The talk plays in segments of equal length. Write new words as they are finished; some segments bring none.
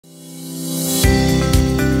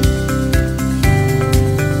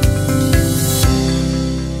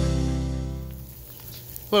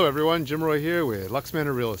Hello everyone, Jim Roy here with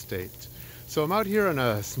LuxManor Real Estate. So I'm out here on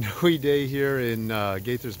a snowy day here in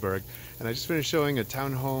Gaithersburg, and I just finished showing a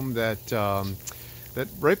townhome that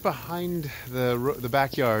right behind the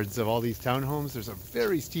backyards of all these townhomes, there's a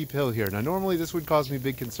very steep hill here. Now normally this would cause me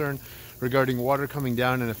big concern regarding water coming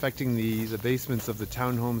down and affecting the basements of the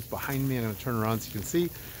townhomes behind me. I'm going to turn around so you can see.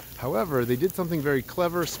 However, they did something very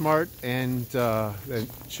clever, smart, and that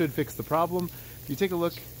should fix the problem. If you take a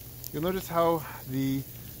look, you'll notice how the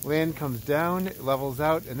land comes down, it levels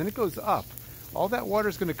out, and then it goes up. All that water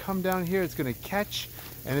is going to come down here, it's going to catch,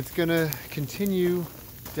 and it's going to continue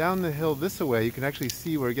down the hill this way. You can actually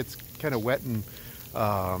see where it gets kind of wet and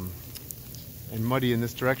muddy in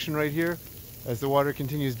this direction right here as the water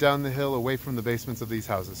continues down the hill away from the basements of these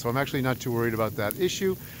houses. So I'm actually not too worried about that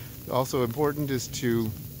issue. Also important is to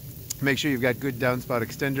make sure you've got good downspout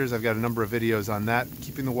extenders. I've got a number of videos on that,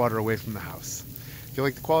 keeping the water away from the house. If you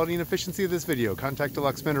like the quality and efficiency of this video, contact a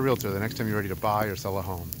LuxManor Realtor the next time you're ready to buy or sell a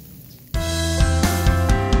home.